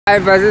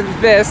Life at its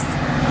best.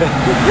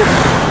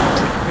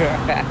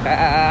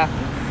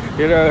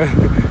 You know,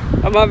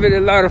 I'm having a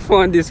lot of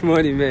fun this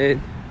morning,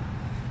 man.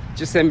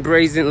 Just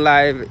embracing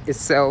life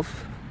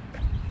itself.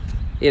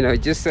 You know,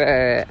 just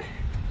kind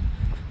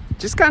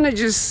of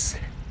just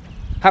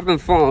having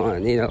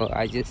fun. You know,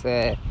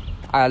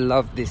 I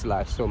love this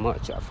life so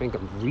much. I think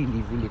I'm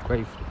really, really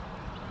grateful.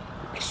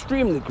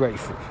 Extremely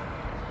grateful.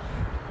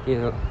 You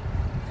know,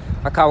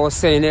 like I was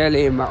saying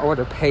earlier in my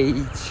other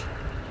page,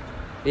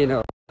 you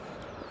know,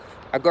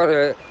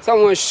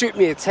 someone shoot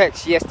me a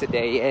text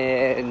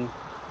yesterday and,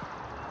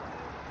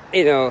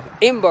 you know,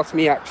 inboxed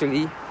me actually,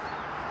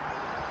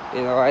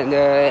 you know, and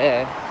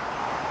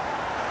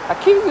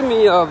accusing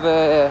me of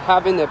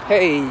having a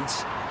page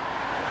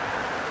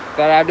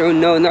that I don't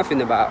know nothing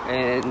about.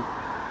 And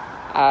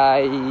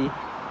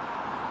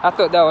I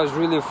thought that was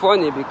really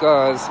funny,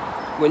 because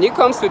when it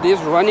comes to this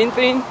running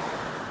thing,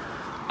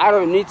 I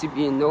don't need to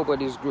be in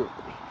nobody's group.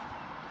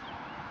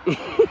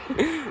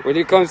 When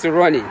it comes to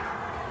running,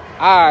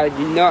 I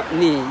do not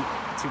need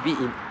to be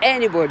in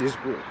anybody's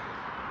group.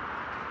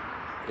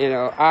 You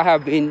know, I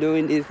have been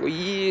doing this for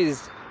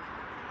years.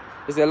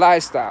 It's a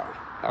lifestyle.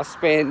 I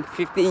spent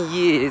 15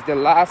 years, the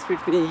last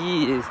 15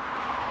 years,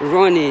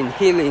 running,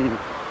 healing,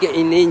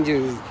 getting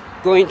angels,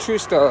 going through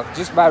stuff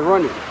just by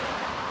running.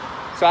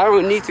 So I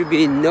don't need to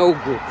be in no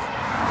group.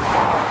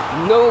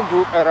 No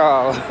group at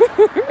all.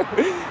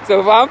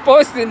 So if I'm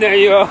posting in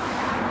your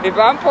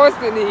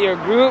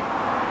group,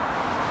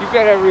 you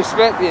better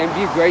respect it and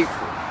be grateful.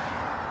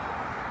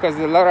 Because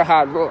it's a lot of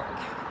hard work.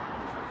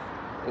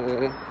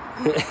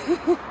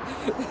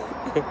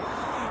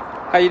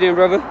 How you doing,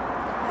 brother?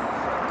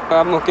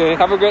 I'm okay.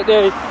 Have a great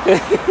day.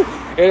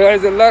 You know,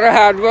 it's a lot of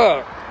hard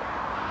work.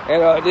 You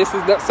know, this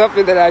is not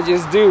something that I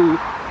just do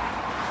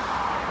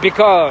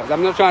because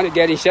I'm not trying to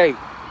get in shape.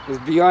 It's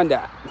beyond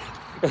that.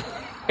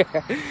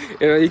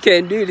 You know, you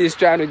can't do this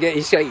trying to get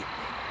in shape.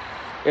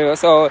 You know,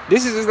 so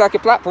this is just like a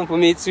platform for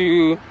me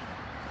to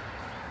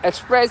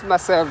express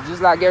myself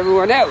just like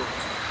everyone else.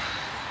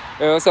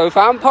 You know, so if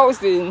I'm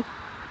posting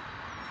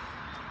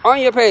on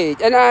your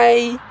page, and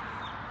I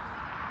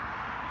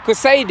could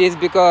say this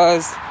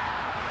because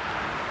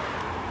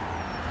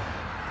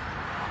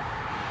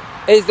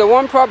it's the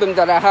one problem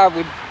that I have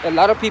with a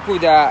lot of people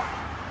that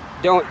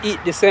don't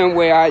eat the same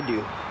way I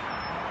do.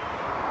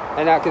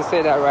 And I can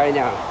say that right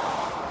now.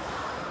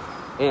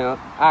 You know,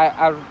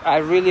 I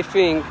really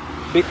think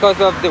because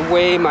of the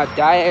way my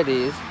diet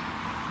is,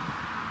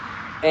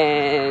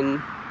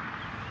 and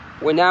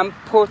when I'm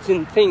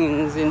putting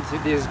things into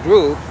this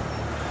group,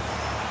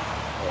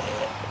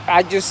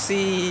 I just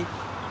see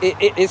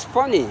it's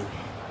funny,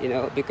 you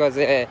know, because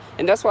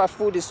and that's why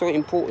food is so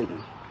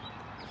important.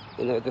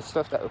 You know, the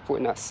stuff that we put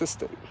in our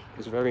system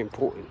is very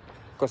important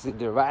because it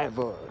derives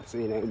us.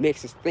 You know, it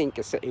makes us think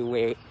a certain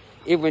way,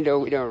 even though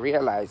we don't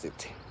realize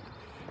it.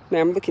 Now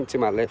I'm looking to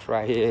my left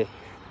right here.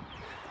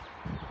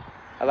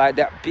 I like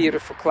that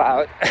beautiful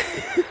cloud.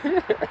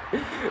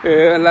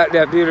 Yeah, I like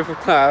that beautiful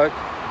cloud.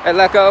 And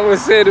like I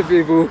always say to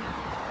people,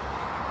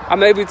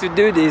 I'm able to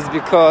do this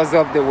because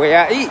of the way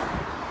I eat.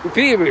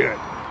 Period.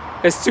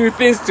 There's two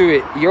things to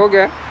it: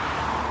 yoga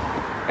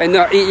and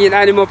not eating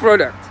animal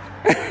products.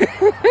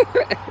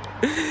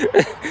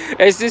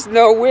 There's just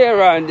no way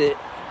around it.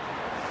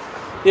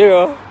 You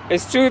know,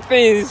 it's two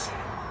things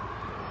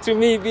to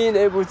me being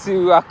able to,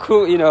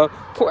 you know,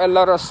 put a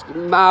lot of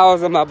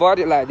miles on my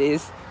body like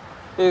this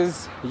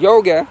is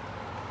yoga,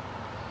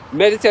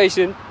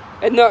 meditation,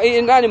 and not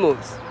eating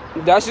animals.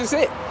 That's just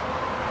it.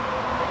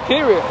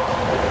 Period.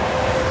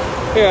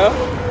 You know,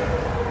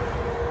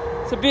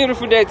 it's a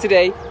beautiful day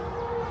today.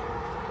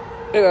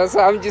 You know, so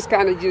I'm just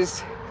kind of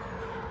just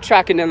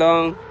tracking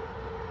along.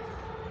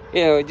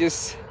 You know,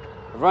 just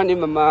running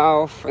my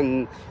mouth,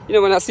 and you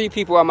know, when I see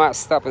people, I might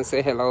stop and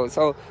say hello.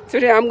 So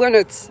today I'm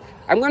gonna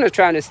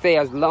try to stay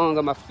as long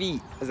on my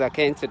feet as I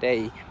can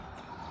today.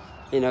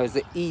 You know, it's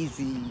an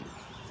easy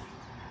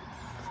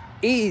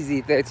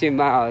 13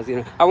 miles. You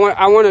know, I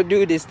want to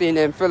do this thing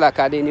and feel like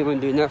I didn't even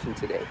do nothing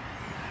today.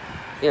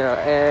 You know,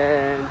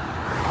 and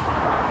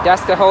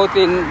that's the whole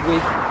thing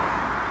with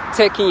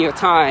taking your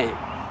time.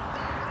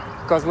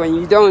 Because when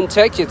you don't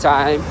take your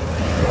time,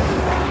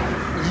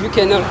 you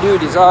cannot do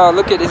this. Oh,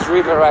 look at this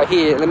river right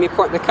here. Let me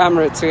point the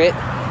camera to it.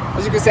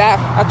 As you can see,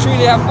 I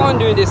truly have fun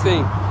doing this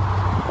thing.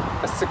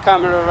 That's the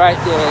camera right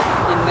there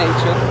in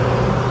nature.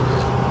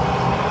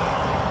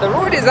 The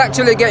road is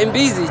actually getting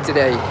busy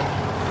today.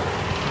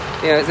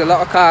 You know, there's a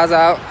lot of cars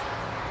out.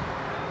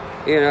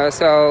 You know,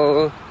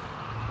 so,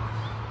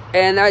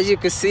 and as you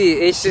can see,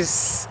 it's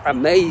just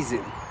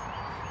amazing.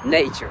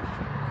 Nature.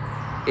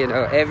 You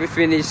know,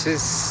 everything is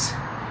just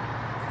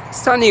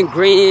turning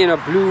green or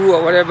blue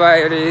or whatever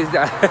it is.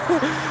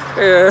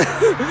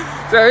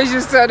 So it's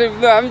just turning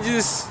blue. I'm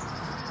just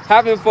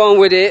having fun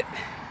with it.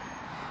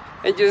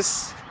 And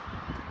just,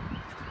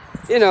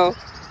 you know,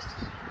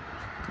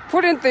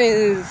 putting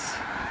things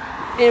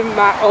in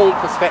my own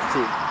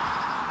perspective,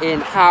 in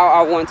how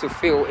I want to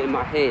feel in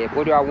my head.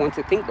 What do I want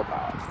to think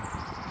about?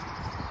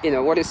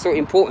 what is so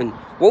important?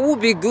 What would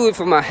be good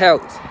for my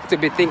health to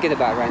be thinking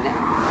about right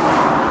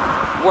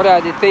now? What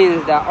are the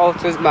things that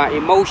alters my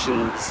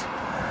emotions?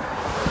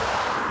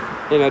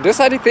 Those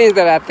are the things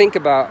that I think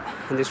about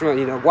in this run.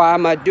 Why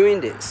am I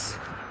doing this?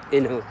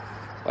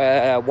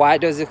 Why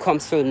does it come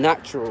so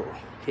natural?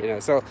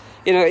 So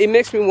it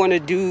makes me want to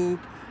do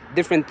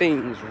different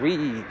things,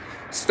 read,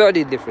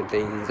 study different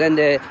things. And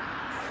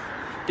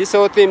this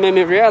whole thing made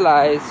me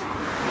realize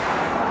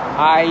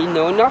I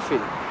know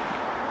nothing.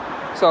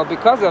 So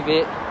because of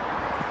it,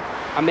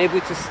 I'm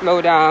able to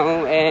slow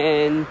down,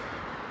 and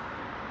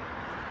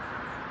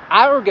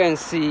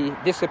arrogancy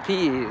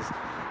disappears.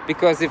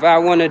 Because if I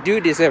want to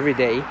do this every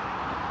day,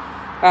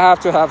 I have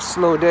to have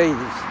slow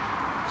days,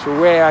 to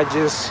where I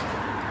just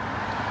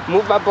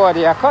move my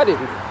body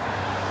accordingly.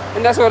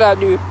 And that's what I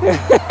do.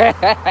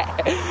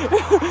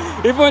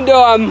 Even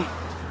though I'm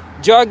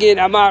jogging,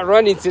 I'm out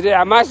running today,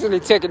 I'm actually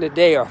taking a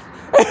day off.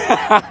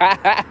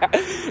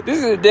 This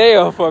is a day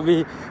off for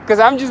me, because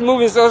I'm just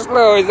moving so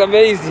slow. It's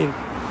amazing.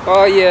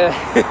 Oh yeah.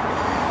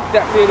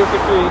 That beautiful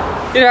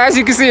tree. As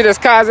you can see, there's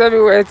cars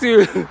everywhere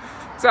too.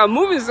 So I'm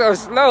moving so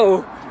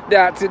slow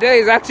that today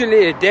is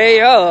actually a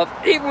day off,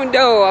 even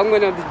though I'm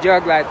going to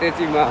jog like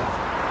 30 miles.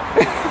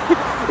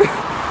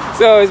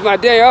 So it's my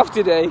day off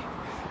today.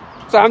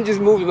 So I'm just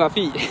moving my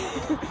feet.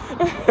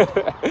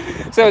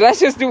 So that's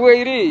just the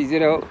way it is,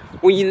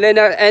 When you learn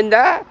that, and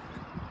that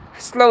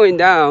slowing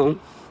down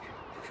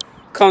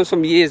comes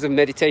from years of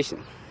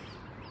meditation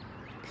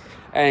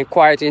and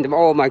quieting them.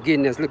 Oh my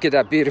goodness, look at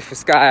that beautiful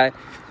sky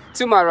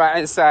to my right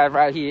hand side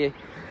right here.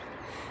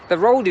 The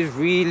road is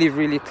really,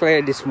 really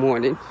clear this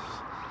morning.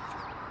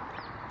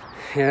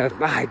 Yeah,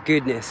 my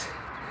goodness.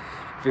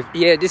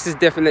 Yeah, this is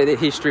definitely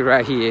history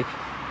right here.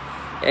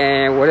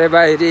 And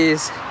whatever it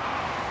is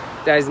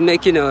that is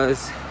making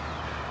us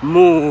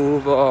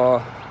move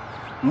or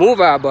move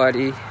our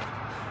body,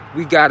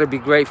 we got to be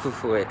grateful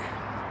for it.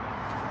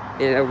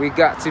 We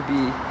got to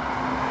be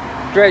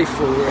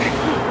grateful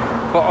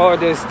for all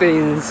those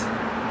things.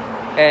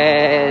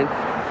 And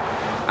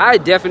I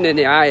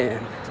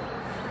am.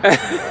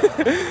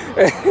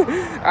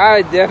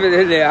 I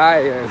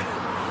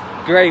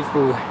am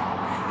grateful.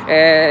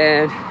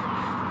 And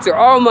to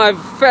all my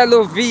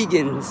fellow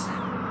vegans,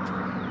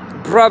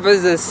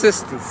 brothers and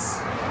sisters,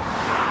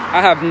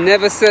 I have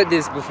never said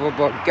this before,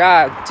 but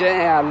God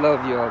damn, I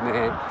love y'all,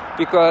 man.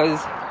 Because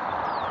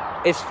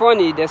it's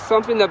funny, there's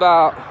something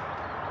about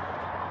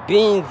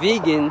being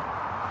vegan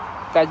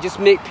that just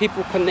make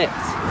people connect.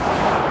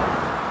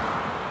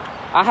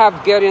 I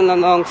have getting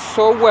along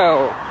so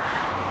well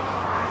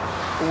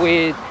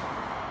with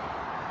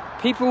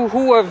people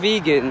who are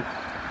vegan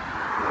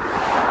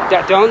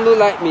that don't look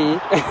like me,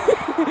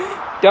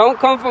 don't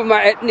come from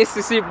my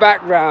ethnicity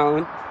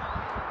background,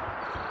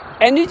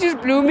 and it just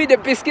blew me the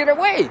biscuit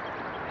away.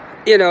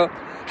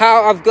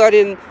 How I've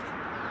gotten,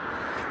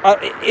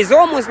 it's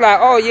almost like,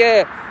 oh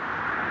yeah,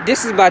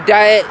 this is my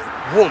diet,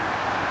 boom.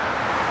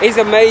 It's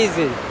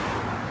amazing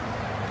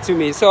to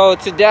me. So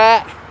to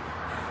that,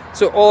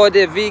 to all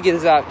the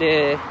vegans out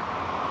there,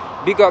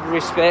 big up,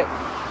 respect.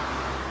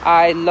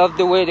 I love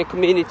the way the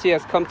community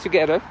has come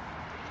together.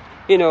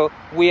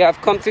 We have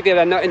come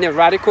together not in a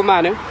radical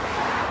manner,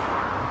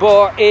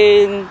 but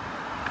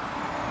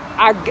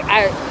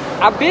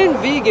I've been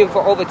vegan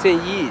for over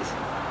 10 years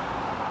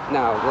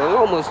now. We're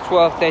almost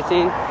 12,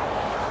 13.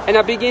 And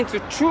I begin to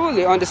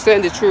truly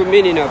understand the true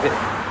meaning of it.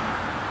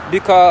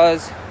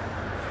 Because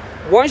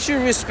once you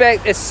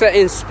respect a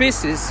certain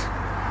species,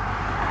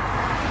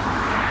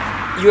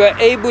 you are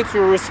able to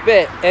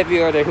respect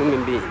every other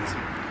human being.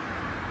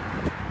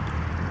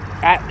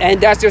 And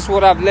that's just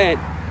what I've learned.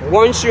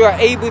 Once you are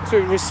able to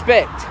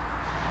respect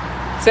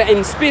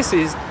certain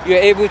species, you're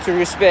able to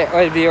respect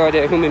every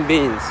other human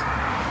beings.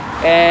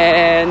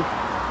 And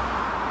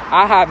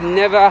I have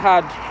never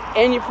had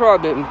any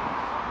problem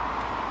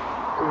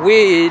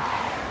with,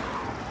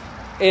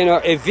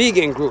 a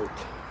vegan group.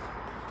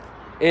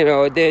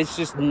 There's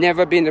just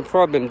never been a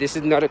problem. This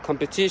is not a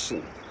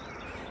competition.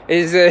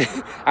 I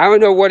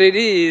don't know what it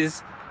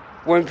is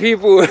when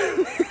people,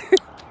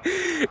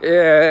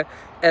 yeah,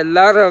 a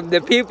lot of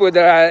the people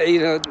that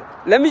are,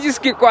 let me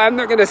just keep quiet. I'm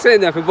not going to say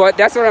nothing, but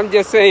that's what I'm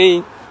just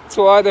saying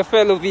to other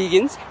fellow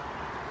vegans.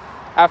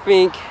 I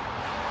think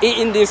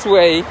eating this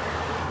way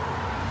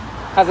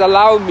has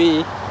allowed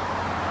me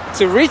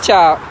to reach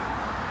out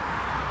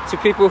to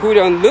people who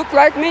don't look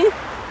like me,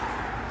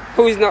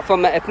 who is not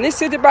from my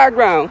ethnicity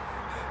background,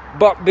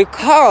 but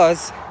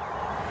because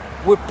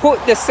we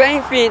put the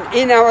same thing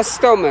in our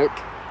stomach,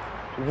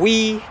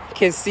 we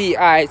can see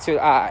eye to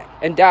eye.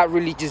 And that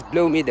really just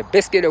blew me the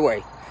biscuit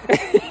away.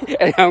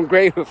 And I'm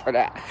grateful for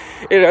that.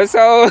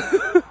 So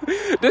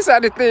these are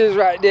the things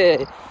right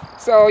there.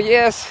 So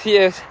yes.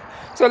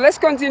 So let's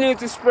continue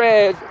to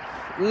spread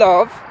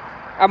love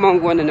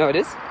among one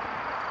another.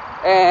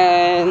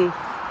 And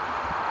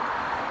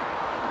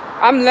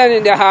I'm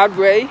learning the hard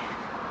way.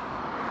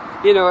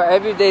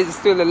 Every day is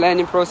still a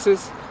learning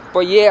process.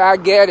 But yeah, I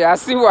get it. I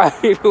see why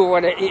people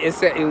want to eat a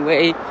certain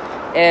way.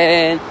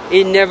 And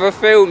it never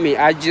failed me.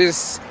 I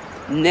just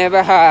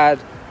never had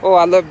oh,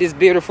 I love this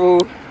beautiful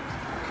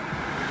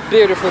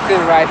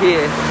thing right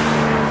here.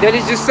 There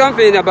is just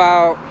something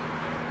about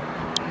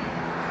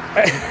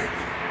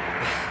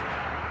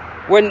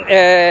let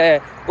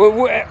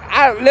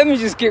me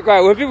just keep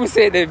quiet. When people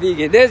say they're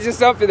vegan, there's just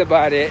something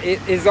about it.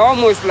 It's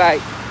almost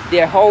like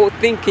their whole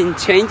thinking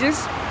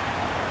changes,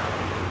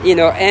 you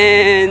know,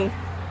 and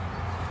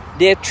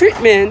their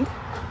treatment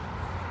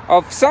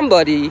of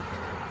somebody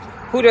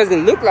who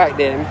doesn't look like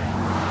them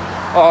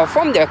or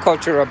from their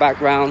cultural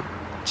background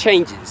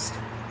changes.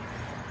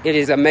 It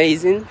is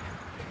amazing,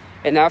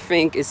 and I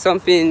think it's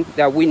something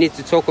that we need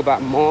to talk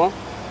about more.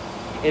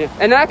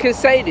 And I can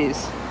say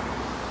this,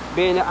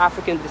 being of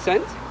African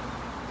descent,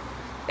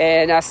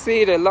 and I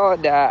see it a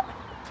lot, that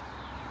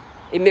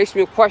it makes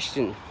me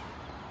question,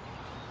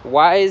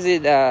 why is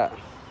it that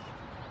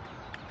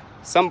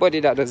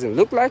somebody that doesn't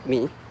look like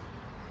me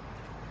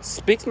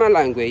speaks my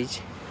language,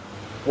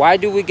 why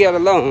do we get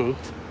along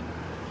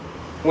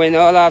when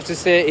all I have to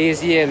say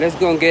is, yeah, let's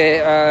go and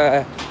get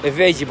a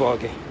veggie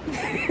burger?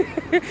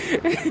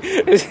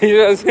 You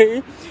know what I'm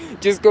saying?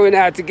 Just going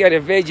out to get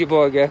a veggie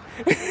burger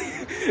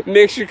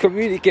makes you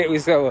communicate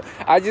with someone.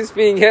 I just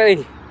think,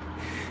 hey,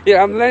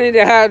 yeah, I'm learning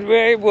the hard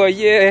way, but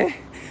yeah,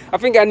 I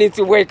think I need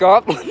to wake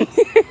up and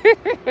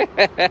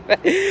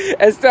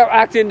stop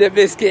acting the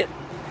biscuit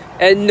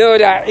and know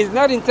that it's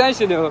not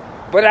intentional,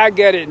 but I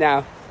get it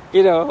now.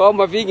 You know, all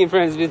my vegan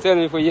friends have been telling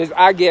me for years,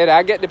 I get it,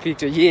 I get the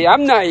picture. Yeah,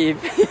 I'm naive.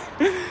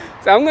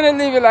 So I'm going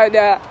to leave it like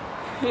that.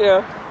 You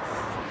know,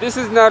 this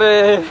is not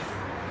a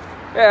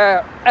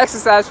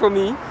exercise for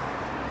me.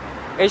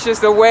 It's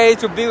just a way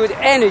to build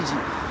energy.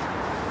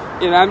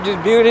 You know, I'm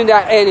just building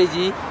that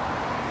energy.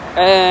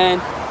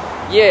 And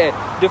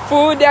yeah, the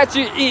food that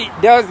you eat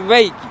does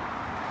make you.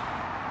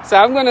 So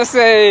I'm going to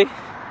say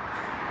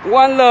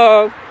one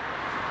love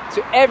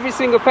to every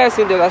single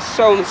person that has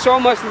shown so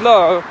much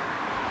love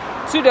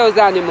to those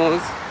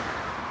animals,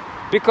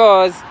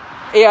 because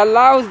it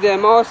allows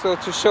them also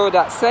to show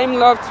that same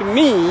love to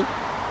me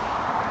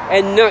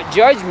and not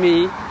judge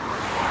me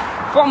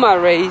for my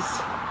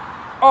race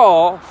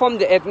or from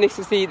the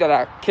ethnicity that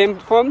I came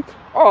from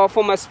or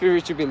for my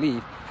spiritual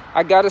belief.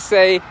 I gotta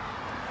say,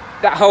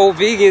 that whole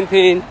vegan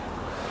thing,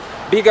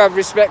 big up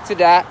respect to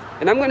that.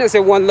 And I'm gonna say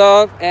one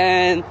love,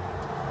 and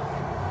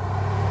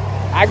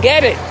I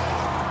get it.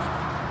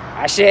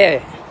 I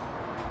share.